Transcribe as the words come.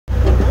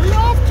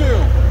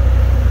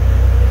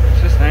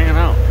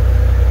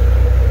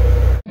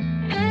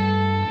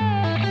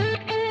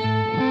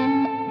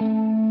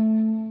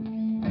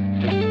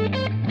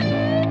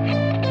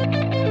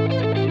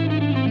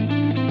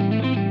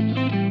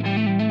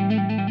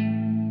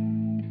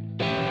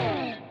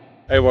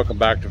Hey, welcome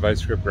back to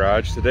Vice Grip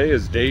Garage. Today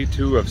is day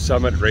 2 of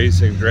Summit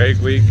Racing Drag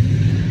Week.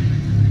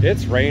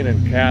 It's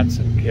raining cats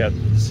and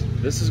kittens.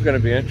 This is going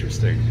to be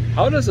interesting.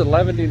 How does a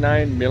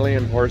 79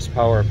 million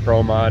horsepower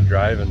Pro Mod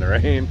drive in the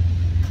rain?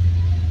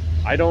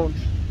 I don't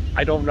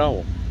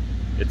know.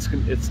 It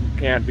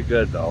can't be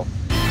good though.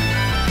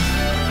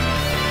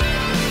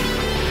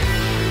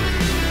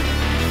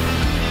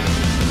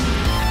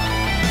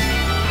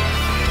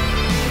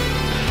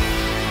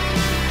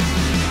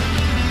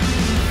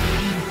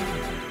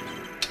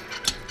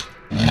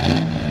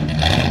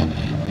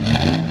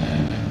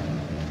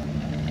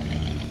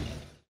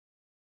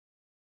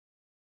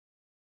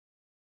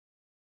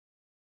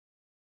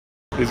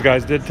 These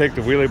guys did take the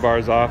wheelie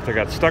bars off. They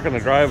got stuck in the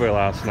driveway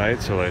last night,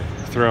 so they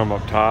threw them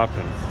up top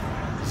and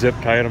zip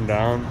tied them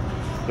down.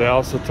 They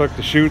also took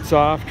the chutes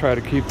off, try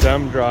to keep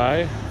them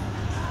dry,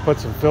 put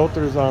some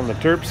filters on the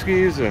terp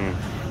skis, and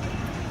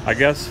I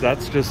guess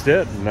that's just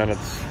it. And then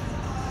it's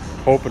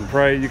hope and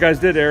pray. You guys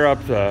did air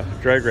up the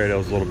drag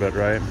radials a little bit,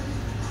 right?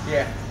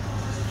 Yeah.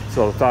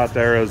 So the thought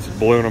there is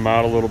balloon them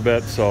out a little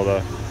bit so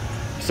the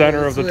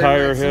center of the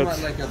tire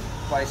hits. Like a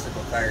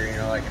bicycle tire, you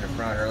know, like in the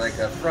front, or like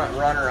a front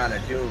runner on a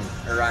dune,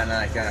 or on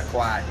like on a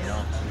quad, you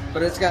know.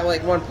 But it's got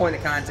like one point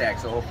of contact,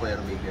 so hopefully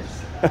it'll be good.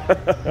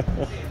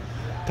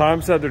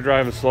 Tom said they're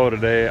driving slow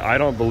today. I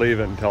don't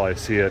believe it until I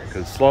see it,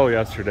 because slow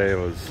yesterday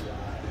was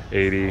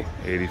 80,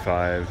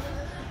 85.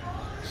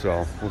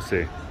 So we'll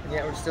see.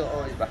 Yeah, we're still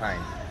always behind.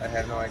 I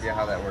have no idea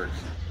how that works.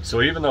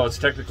 So even though it's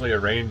technically a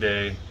rain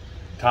day,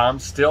 Tom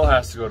still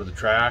has to go to the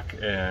track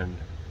and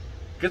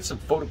get some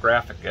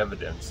photographic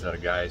evidence that a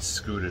guy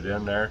scooted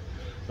in there.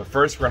 But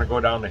first we're gonna go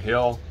down the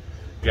hill,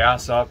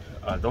 gas up.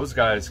 Those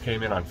guys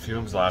came in on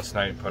fumes last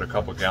night, put a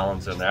couple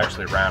gallons in. They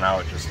actually ran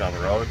out just down the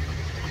road.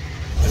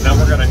 And then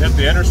we're gonna hit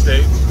the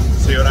interstate,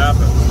 see what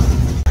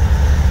happens.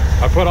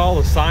 I put all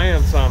the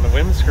science on the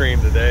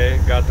windscreen today.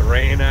 Got the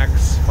Rain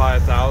X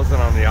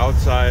 5000 on the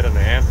outside and the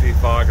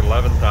Anti-Fog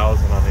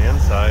 11,000 on the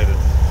inside. And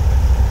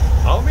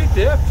I'll be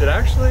dipped, it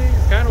actually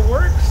kind of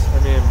works. I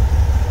mean,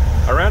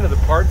 I ran to the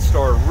parts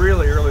store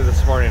really early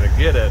this morning to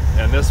get it,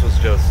 and this was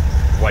just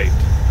white.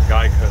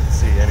 Guy couldn't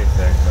see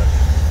anything, but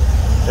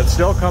it's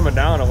still coming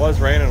down. It was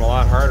raining a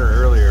lot harder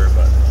earlier,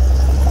 but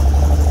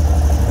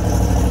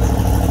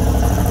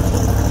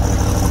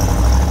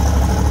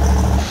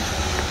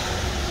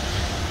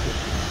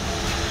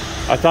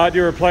I thought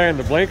you were playing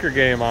the blinker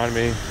game on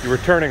me. You were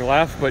turning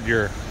left, but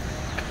your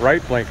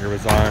right blinker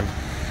was on.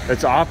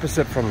 It's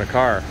opposite from the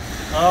car.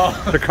 Oh.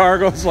 The car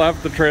goes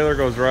left, the trailer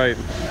goes right.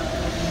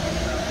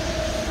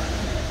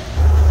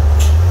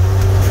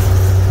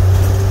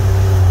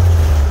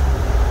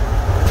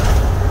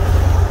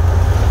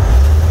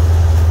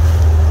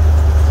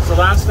 So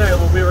last night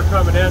when we were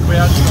coming in, we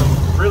had some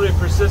really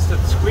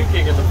persistent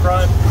squeaking in the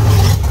front,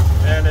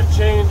 and it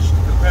changed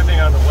depending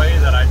on the way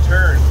that I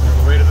turned or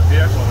the weight of the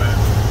vehicle went.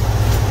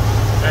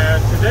 And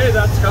today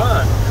that's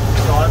gone.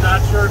 So I'm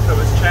not sure if it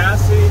was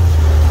chassis,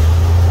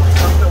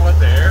 something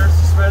with the air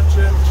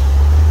suspension.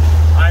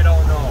 I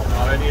don't know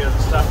how any of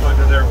the stuff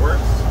under there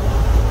works.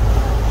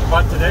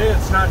 But today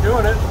it's not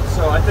doing it.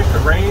 So I think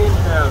the rain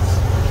has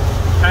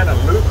kind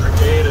of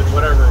lubricated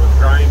whatever was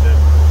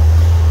grinding.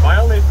 My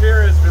only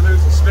fear is we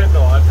lose a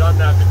spindle. I've done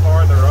that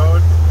before on the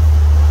road,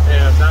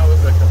 and that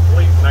was a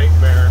complete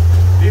nightmare.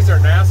 These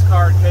are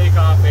NASCAR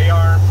takeoff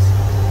A-arms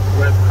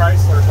with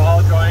Chrysler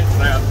ball joints,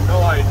 and I have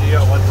no idea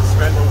what the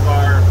spindles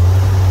are.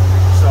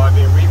 So I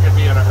mean, we could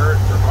be in a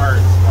hurry for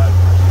parts, but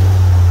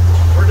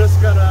we're just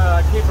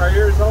gonna keep our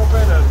ears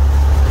open and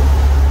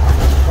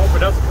hope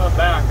it doesn't come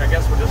back. I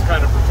guess we'll just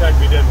kind of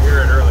pretend we didn't hear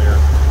it earlier.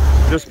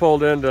 Just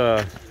pulled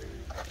into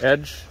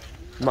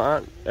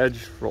Edgewater,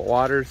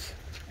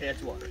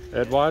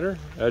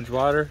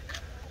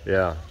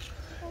 yeah.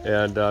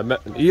 And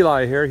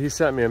Eli here, he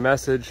sent me a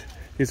message.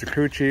 He's a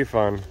crew chief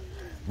on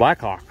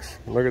Blackhawks.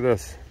 Look at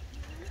this.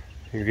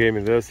 He gave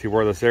me this. He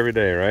wore this every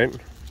day, right?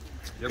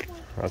 Yep.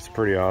 That's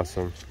pretty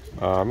awesome.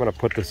 I'm gonna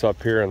put this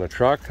up here in the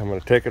truck. I'm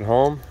gonna take it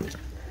home,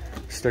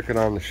 stick it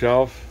on the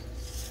shelf.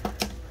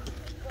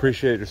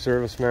 Appreciate your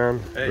service, man.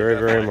 Hey,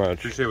 very much.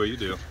 Appreciate what you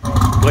do.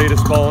 Blade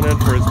is calling in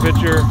for his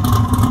picture.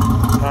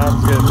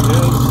 Tom's getting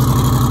his.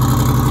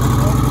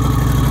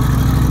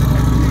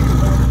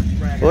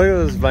 Look at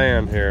this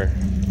van here.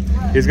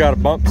 He's got a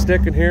bump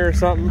stick in here or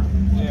something?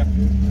 Yeah.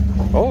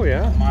 Oh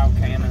yeah. Mild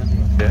cannon.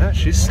 Yeah,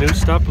 she's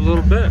snoozed up a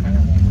little bit.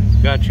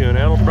 Got you an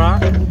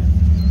Edelbrock.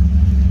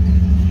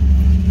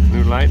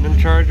 New lightning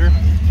charger.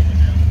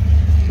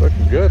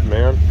 Looking good,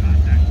 man.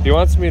 He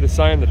wants me to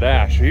sign the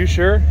dash. Are you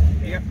sure?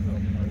 Yep.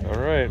 All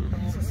right.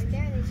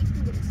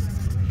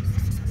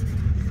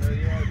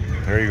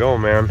 There you go,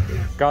 man.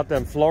 Got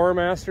them Floor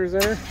Masters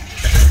in her?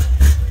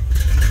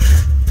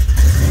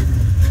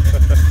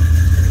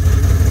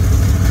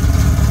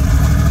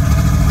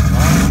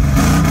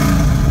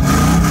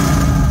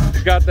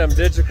 Got them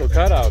digital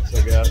cutouts,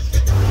 I guess.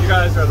 You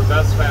guys are the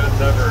best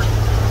fans ever.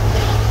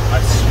 I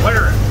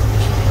swear it.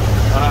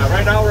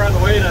 Right now we're on the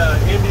way to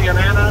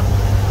Indianapolis,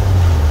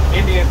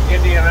 Indiana.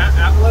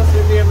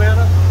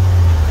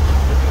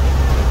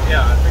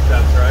 Yeah, I think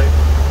that's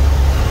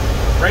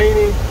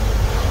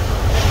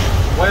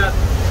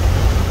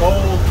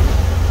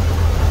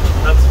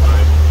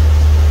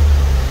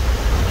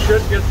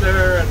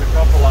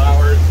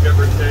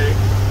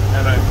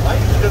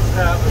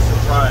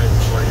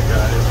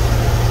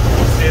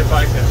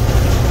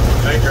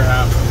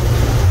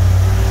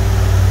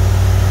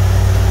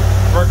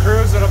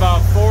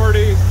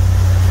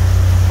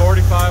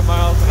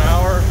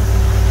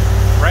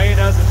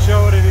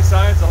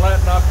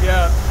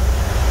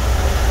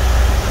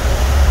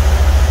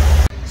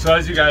So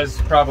as you guys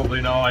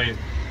probably know, I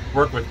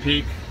work with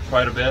Peak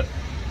quite a bit,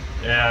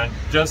 and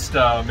just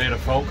made a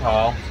phone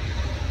call,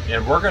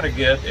 and we're going to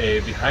get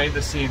a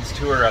behind-the-scenes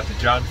tour at the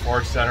John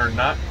Force Center.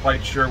 Not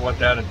quite sure what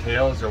that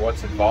entails or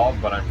what's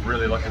involved, but I'm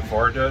really looking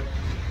forward to it.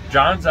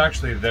 John's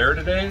actually there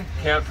today.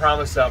 Can't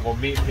promise that we'll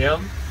meet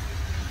him,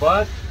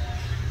 but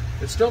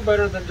it's still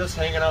better than just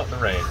hanging out in the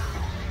rain.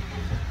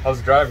 How's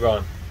the drive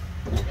going?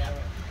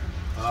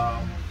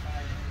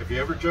 Have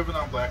you ever driven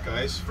on black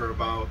ice for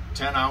about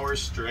 10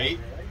 hours straight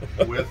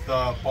with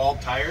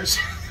bald tires?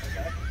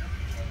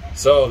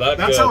 So that's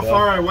good, how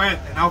far I went.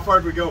 And how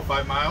far did we go?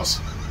 5 miles?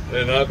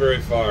 Yeah, not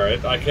very far.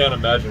 I can't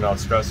imagine how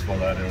stressful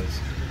that is.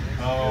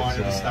 Oh, I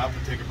had to stop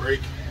and take a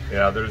break.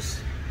 Yeah,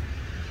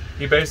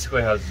 he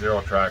basically has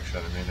zero traction.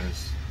 I mean,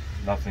 there's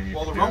nothing you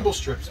can do. The rumble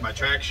strip's my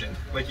traction.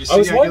 Like you see, I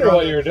was wondering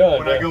what you were doing.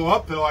 When I go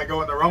uphill, I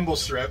go in the rumble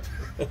strip.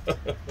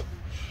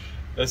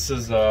 This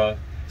is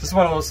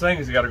one of those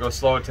things. You got to go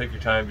slow and take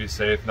your time, be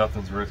safe.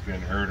 Nothing's worth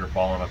getting hurt or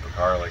falling up a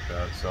car like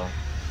that. So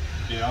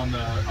yeah, on the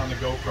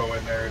GoPro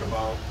in there at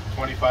about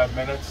 25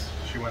 minutes,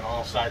 she went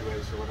all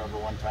sideways or whatever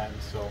one time.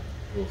 So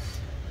oof.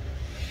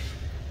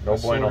 No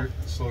bueno.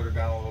 Slowed her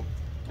down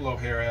a little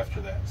hair after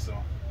that. So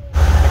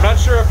I'm not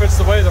sure if it's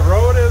the way the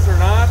road is or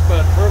not,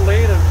 but we're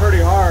leaning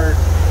pretty hard,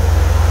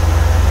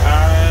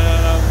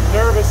 and I'm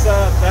nervous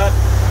that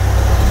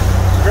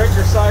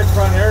drinker side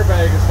front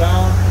airbag is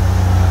down,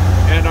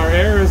 and our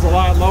air is a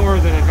lot lower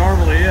than it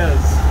normally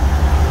is.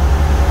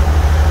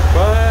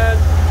 But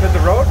could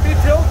the road be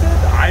tilted?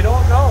 I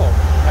don't know.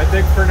 I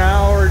think for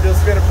now we're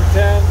just going to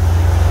pretend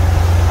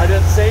I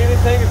didn't say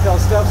anything until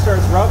stuff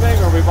starts rubbing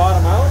or we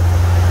bottom out.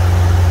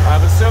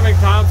 I'm assuming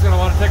Tom's going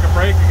to want to take a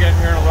break again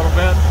here in a little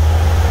bit,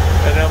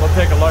 and then we'll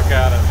take a look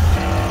at it.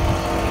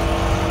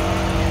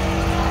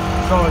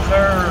 So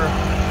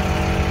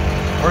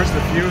where's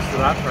the fuse to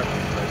that part?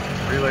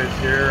 The relay's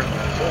here.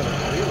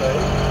 Relay.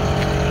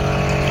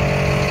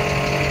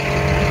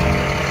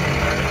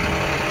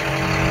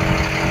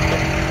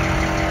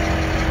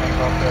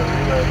 Off that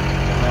relay.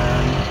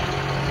 And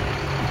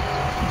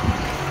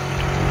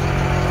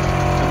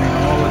I mean,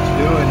 all it's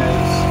doing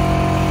is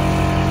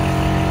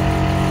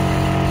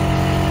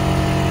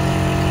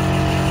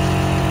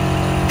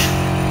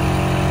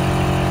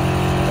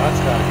that's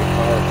gotta get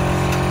power.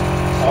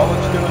 all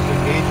it's doing is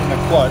engaging the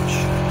clutch,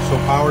 so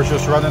power's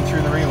just running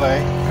through the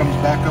relay, comes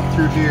back up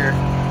through here.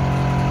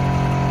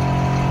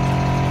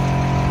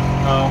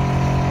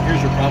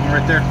 Here's your problem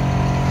right there.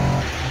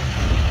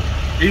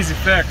 Easy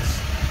fix.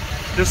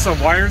 Just some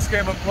wires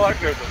came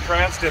unplugged. There's a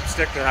trans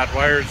dipstick that had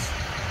wires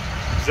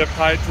zip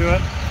tied to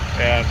it,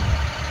 and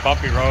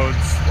bumpy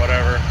roads,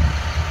 whatever.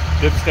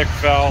 Dipstick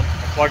fell,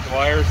 unplugged the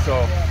wires,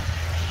 so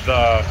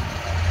the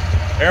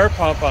air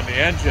pump on the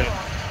engine,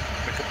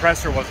 the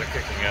compressor wasn't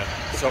kicking in.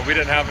 So we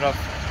didn't have enough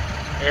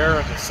air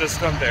in the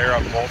system to air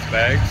up both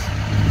bags,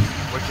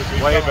 which is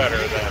way better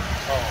than.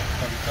 Oh,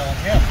 I'm telling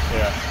him.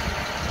 Yeah.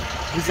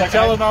 He's like,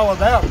 telling all of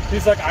them.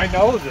 He's like, I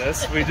know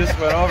this. We just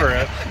went over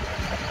it.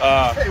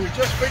 Hey, we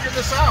just figured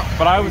this out.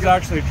 But I was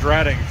actually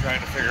dreading trying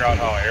to figure out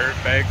how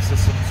airbag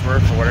systems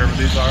work or whatever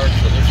these are.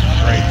 So this is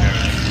great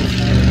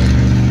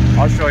news.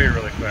 I'll show you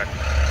really quick.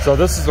 So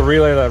this is the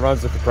relay that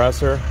runs the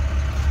compressor,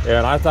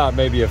 and I thought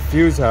maybe a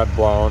fuse had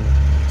blown.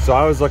 So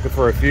I was looking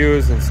for a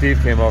fuse, and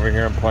Steve came over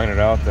here and pointed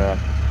out that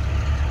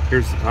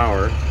here's the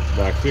power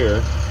back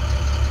here,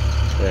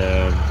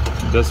 and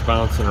this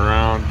bouncing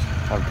around,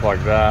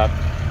 unplug that.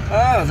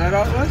 Oh, is that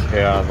all it was?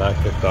 Yeah, and that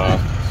kicked off.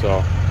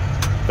 So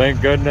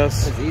thank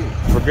goodness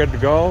we're good to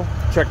go.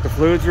 Check the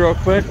fluids real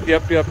quick.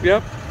 Yep.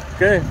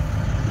 Okay.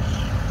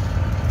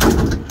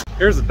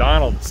 Here's a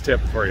Donald's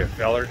tip for you,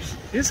 fellers.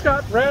 He's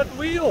got red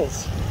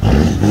wheels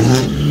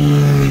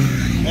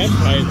and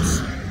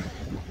pipes.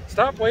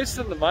 Stop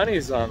wasting the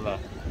monies on the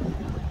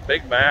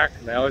Big Mac,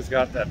 and they always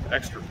got that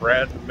extra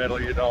bread in the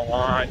middle you don't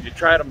want. You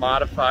try to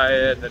modify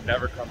it, and it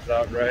never comes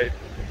out right.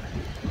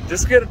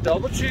 Just get a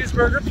double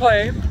cheeseburger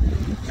plain,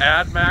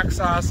 add mac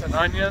sauce and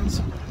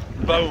onions,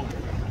 boom.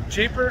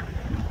 Cheaper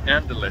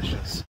and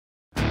delicious.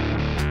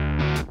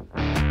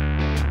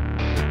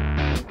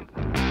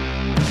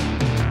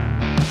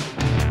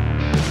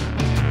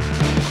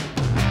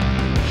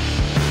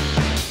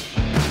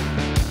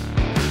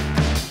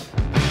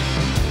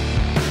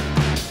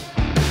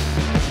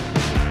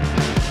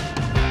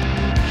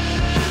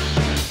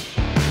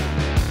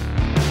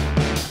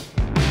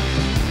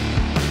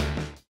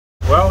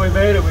 Well, we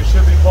made it. We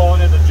should be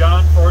pulling into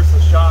John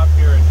Force's shop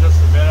here in just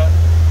a minute.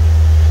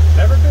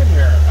 Never been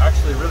here.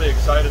 Actually really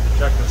excited to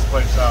check this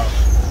place out.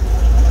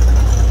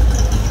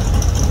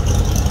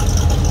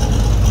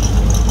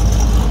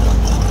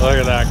 Look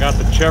at that. Got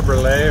the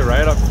Chevrolet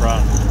right up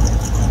front.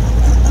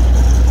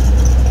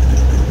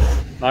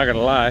 Not gonna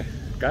lie,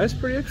 guy's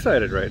pretty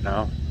excited right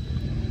now.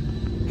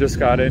 Just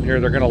got in here.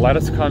 They're gonna let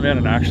us come in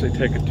and actually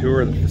take a tour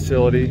of the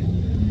facility.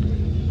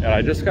 And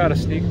I just got a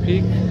sneak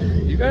peek.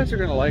 You guys are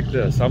gonna like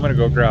this. I'm gonna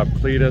go grab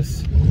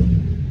Cletus,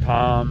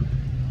 Tom,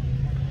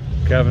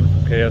 Kevin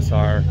from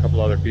KSR, a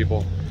couple other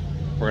people.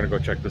 We're gonna go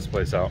check this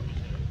place out.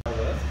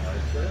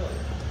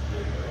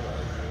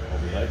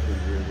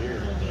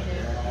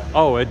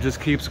 Oh, it just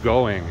keeps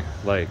going.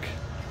 Like,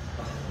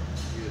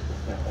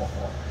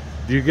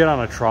 do you get on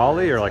a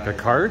trolley or like a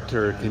cart,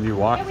 or can you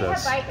walk Yeah, we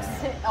this? have bikes.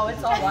 Oh,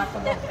 it's all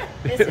walkable.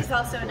 This is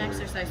also an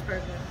exercise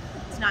program.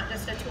 It's not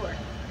just a tour.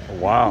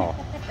 Wow.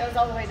 It goes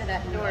all the way to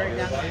that door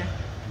down there.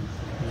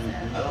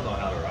 I don't know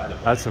how to ride it.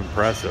 That's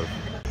impressive.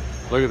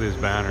 Look at these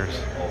banners.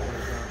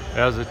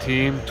 As a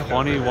team,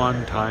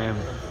 21-time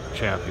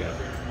champion.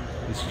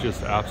 It's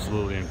just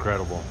absolutely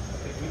incredible.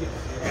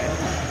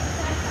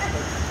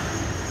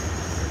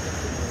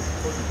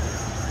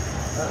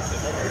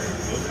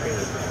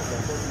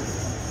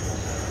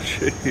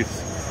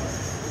 Jeez.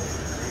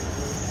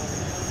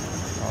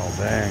 Oh,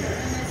 dang. And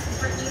this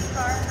Brittany's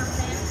car comes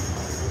in.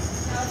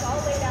 Now it's all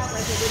laid out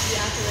like it would be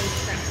after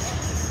racetrack.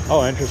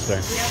 Oh,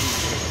 interesting. Yep.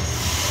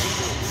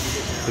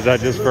 Is that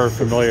just for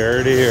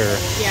familiarity, or?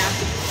 Yeah.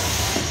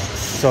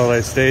 So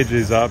they stage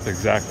these up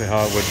exactly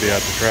how it would be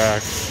at the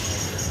track.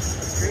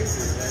 This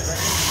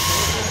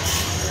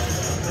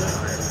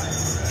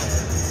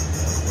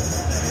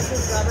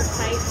is Robert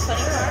Kite's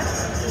funny car.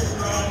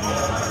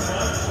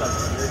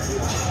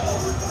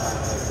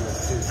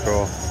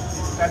 Cool.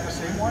 Is that the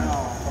same one?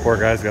 Poor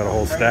guy's got a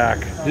whole stack.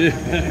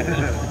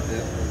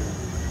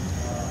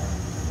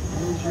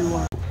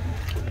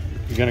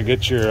 You're gonna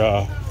get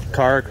your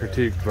car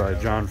critiqued by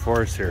John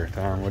Force here,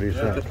 Tom. What do you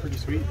think? That's pretty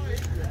sweet.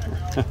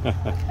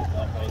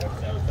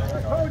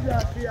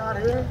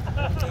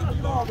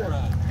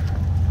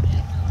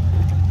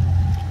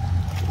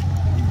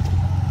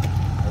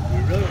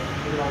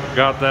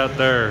 Got that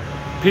there.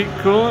 Peak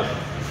coolant,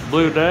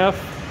 blue def,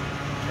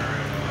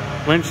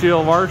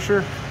 windshield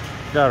washer,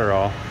 got her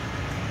all.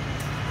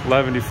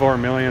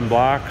 114 million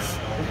blocks.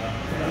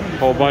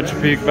 Whole bunch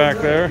of peak back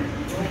there.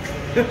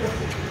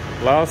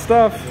 A lot of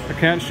stuff. I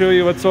can't show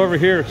you what's over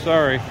here,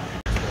 sorry.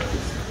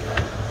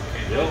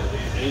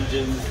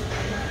 Engines,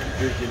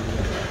 freaking.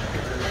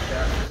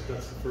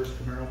 That's the first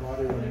Camaro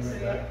body when you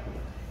went back.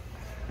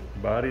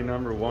 Body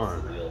number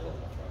 1.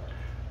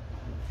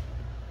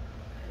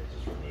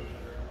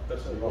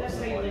 That's how you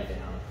lift it.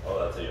 Oh,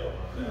 that's a yellow.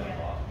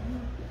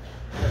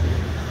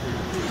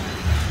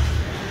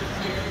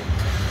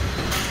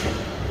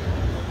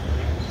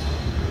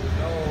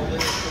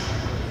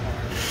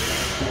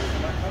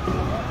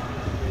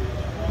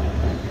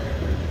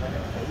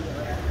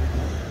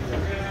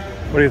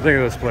 What do you think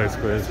of this place,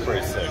 Quiz? It's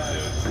pretty sick, dude.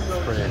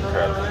 It's pretty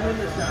incredible.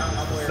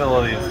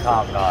 Facility is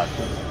top notch.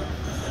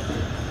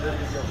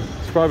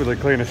 It's probably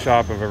the cleanest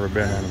shop I've ever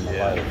been in my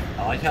life.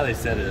 I like how they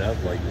set it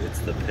up like it's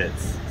the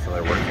pits. So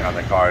they're working on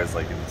the cars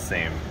like in the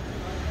same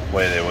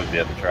way they would be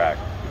at the track.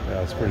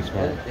 Yeah, it's pretty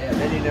smart. Yeah,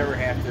 then you never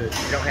have to,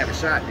 you don't have a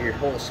shop. Your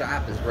whole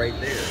shop is right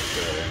there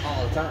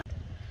all the time.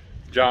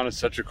 John is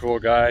such a cool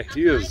guy.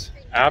 He is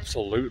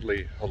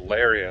absolutely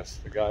hilarious.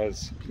 The guy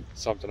is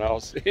something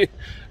else. He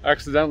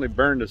accidentally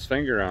burned his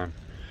finger on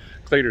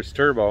Cleater's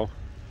turbo.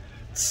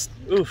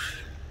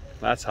 Oof,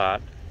 that's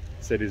hot.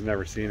 Said he's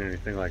never seen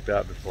anything like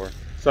that before.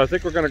 So I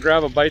think we're gonna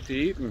grab a bite to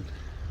eat, and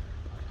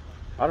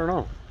I don't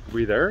know. Are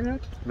we there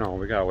yet? No,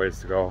 we got a ways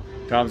to go.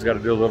 Tom's got to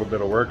do a little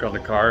bit of work on the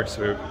car,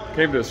 so we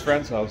came to his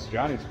friend's house,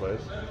 Johnny's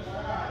place.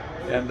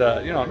 And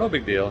you know, no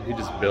big deal. He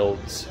just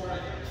builds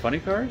funny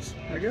cars,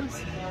 I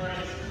guess.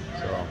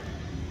 So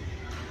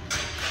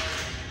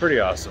pretty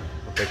awesome.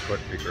 We'll take a quick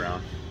peek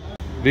around.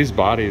 These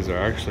bodies are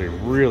actually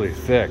really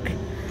thick,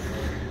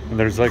 and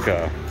there's like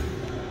a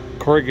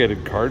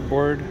corrugated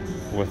cardboard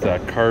with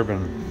that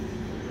carbon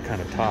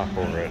kind of top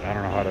over it. I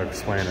don't know how to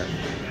explain it,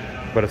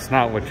 but it's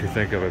not what you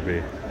think it would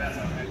be.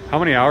 How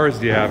many hours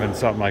do you have in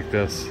something like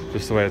this,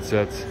 just the way it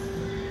sits?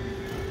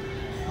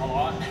 A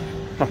lot.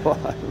 A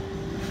lot.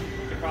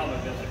 Could probably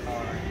build a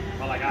car.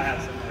 But like I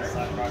have some of those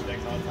side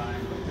projects all the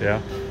time. Yeah.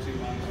 2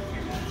 months,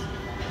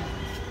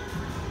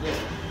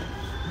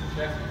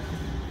 3 months.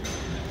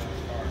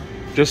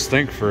 Just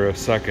think for a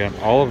second,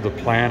 all of the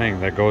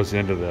planning that goes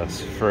into this,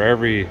 for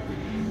every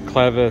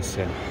clevis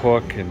and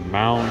hook and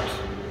mount.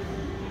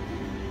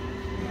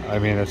 I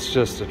mean, it's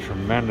just a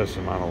tremendous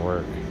amount of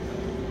work.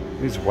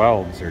 These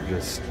welds are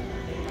just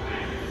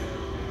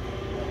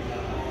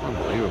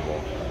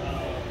unbelievable.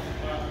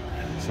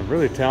 Some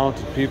really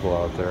talented people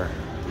out there.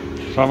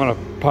 So I'm gonna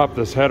pop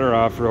this header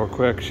off real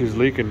quick. She's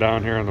leaking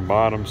down here on the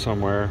bottom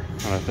somewhere,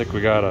 and I think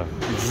we gotta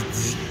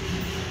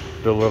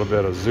do a little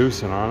bit of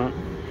Zeusing on it.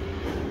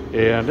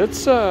 And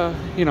it's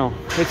you know,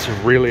 it's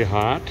really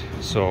hot,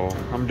 so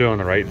I'm doing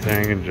the right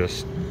thing and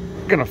just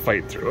gonna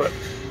fight through it.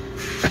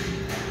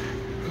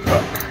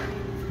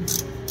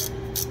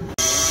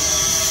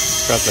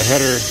 Got the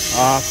header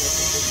off,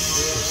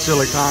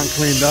 silicone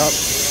cleaned up,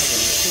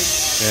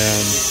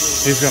 and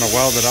he's gonna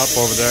weld it up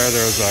over there.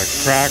 There's a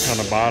crack on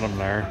the bottom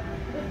there,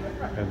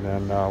 and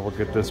then we'll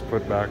get this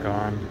put back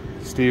on.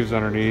 Steve's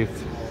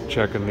underneath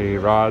checking the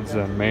rods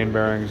and main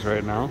bearings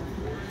right now.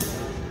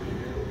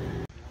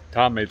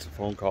 Tom made some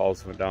phone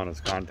calls, went down his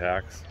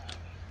contacts,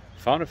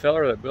 found a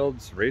feller that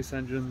builds race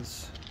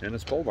engines in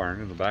his pole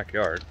barn in the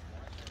backyard,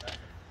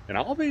 and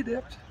I'll be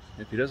dipped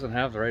if he doesn't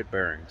have the right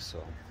bearings.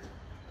 So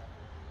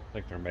I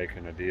think they're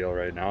making a deal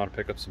right now to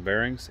pick up some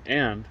bearings,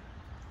 and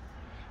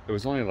it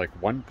was only like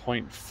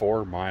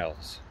 1.4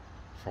 miles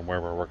from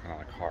where we're working on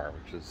the car,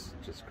 which is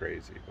just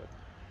crazy, but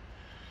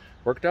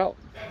worked out.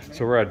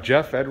 So we're at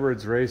Jeff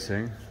Edwards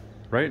Racing,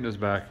 right in his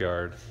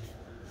backyard,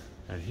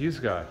 and he's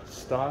got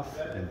stuff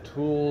and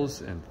tools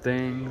and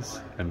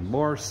things and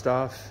more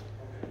stuff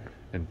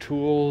and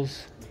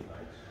tools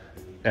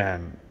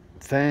and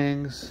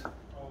things.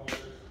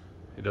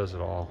 He does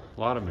it all.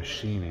 A lot of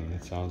machining,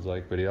 it sounds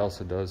like, but he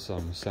also does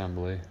some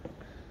assembly.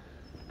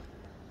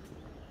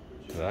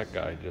 That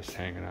guy just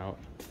hanging out.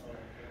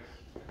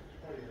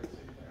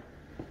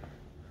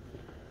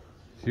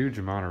 Huge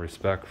amount of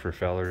respect for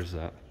fellers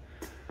that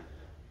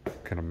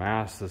can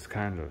amass this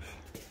kind of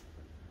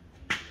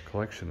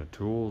collection of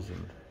tools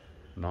and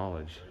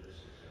knowledge.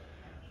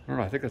 I don't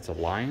know, I think it's a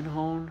line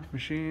hone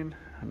machine.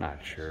 I'm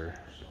not sure.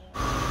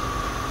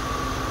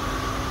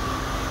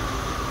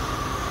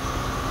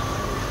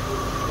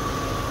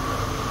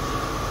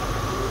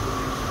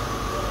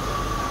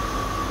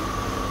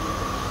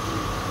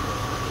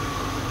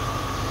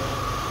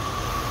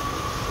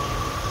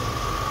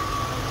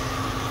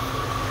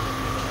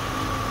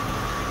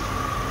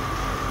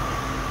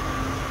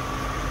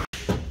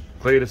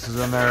 Cletus is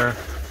in there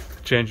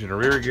changing the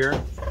rear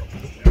gear.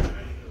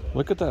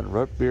 Look at that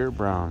root beer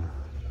brown.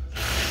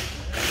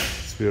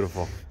 It's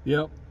beautiful.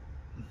 Yep,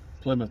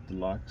 Plymouth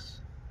Deluxe.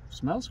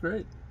 Smells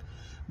great.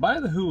 By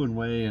the who and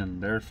way,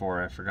 and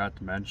therefore I forgot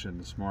to mention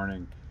this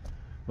morning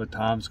with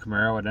Tom's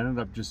Camaro, it ended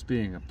up just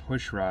being a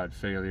push rod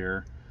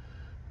failure.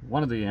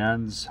 One of the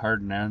ends,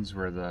 hardened ends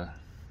where the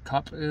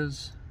cup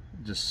is,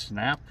 just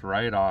snapped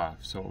right off,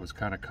 so it was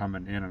kind of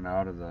coming in and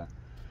out of the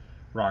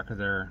rocker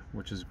there,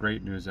 which is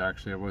great news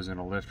actually. It wasn't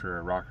a lift or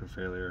a rocker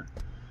failure.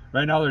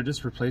 Right now they're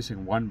just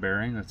replacing one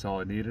bearing, that's all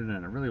it needed,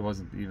 and it really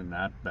wasn't even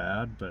that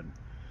bad, but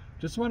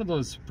just one of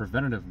those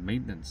preventative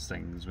maintenance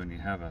things when you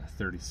have a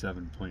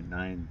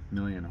 37.9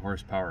 million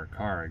horsepower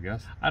car, I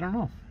guess. I don't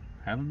know,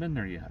 haven't been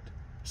there yet.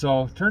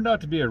 So turned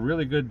out to be a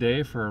really good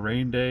day for a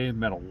rain day.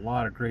 Met a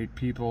lot of great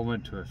people,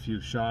 went to a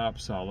few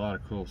shops, saw a lot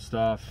of cool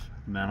stuff.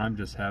 Man, I'm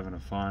just having a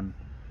fun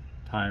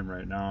time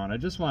right now, and I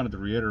just wanted to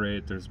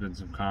reiterate, there's been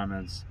some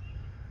comments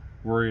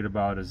worried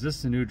about, is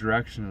this the new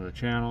direction of the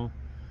channel?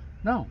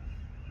 No,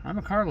 I'm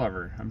a car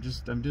lover. I'm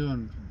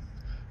doing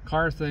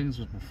car things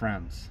with my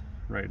friends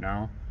right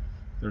now.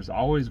 There's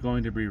always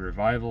going to be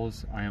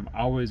revivals. I am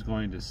always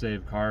going to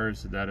save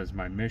cars. That is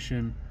my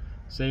mission.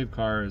 Save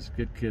cars,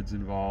 get kids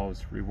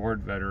involved,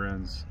 reward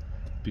veterans,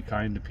 be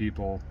kind to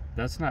people.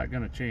 That's not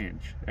going to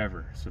change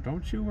ever, so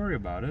don't you worry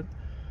about it.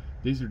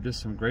 These are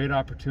just some great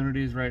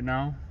opportunities right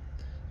now,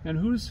 and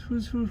who's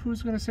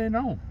going to say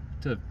no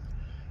to,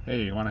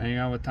 hey, you want to hang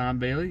out with Tom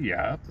Bailey?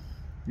 Yeah.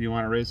 You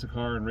want to race a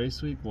car in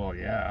race week? Well,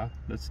 yeah,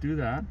 let's do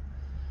that.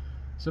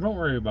 So don't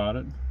worry about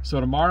it. So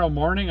tomorrow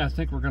morning, I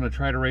think we're going to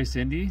try to race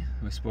Indy.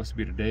 It was supposed to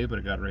be today, but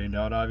it got rained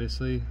out,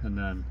 obviously. And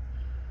then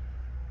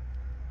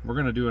we're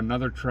going to do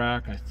another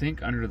track, I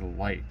think, under the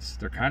lights.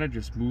 They're kind of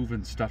just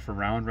moving stuff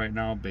around right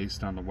now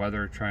based on the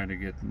weather, trying to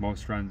get the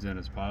most runs in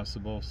as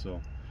possible.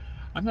 So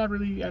I'm not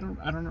really, I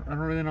don't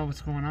really know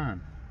what's going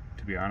on,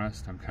 to be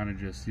honest. I'm kind of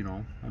just, you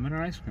know, I'm in an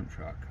ice cream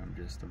truck. I'm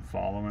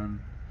following,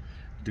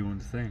 doing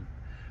the thing.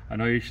 I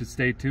know you should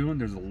stay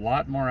tuned. There's a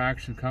lot more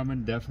action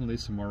coming. Definitely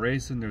some more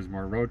racing. There's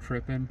more road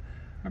tripping.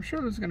 I'm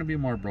sure there's going to be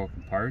more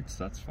broken parts.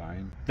 That's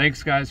fine.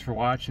 Thanks, guys, for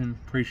watching.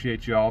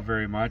 Appreciate you all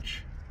very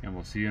much, and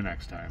we'll see you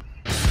next time.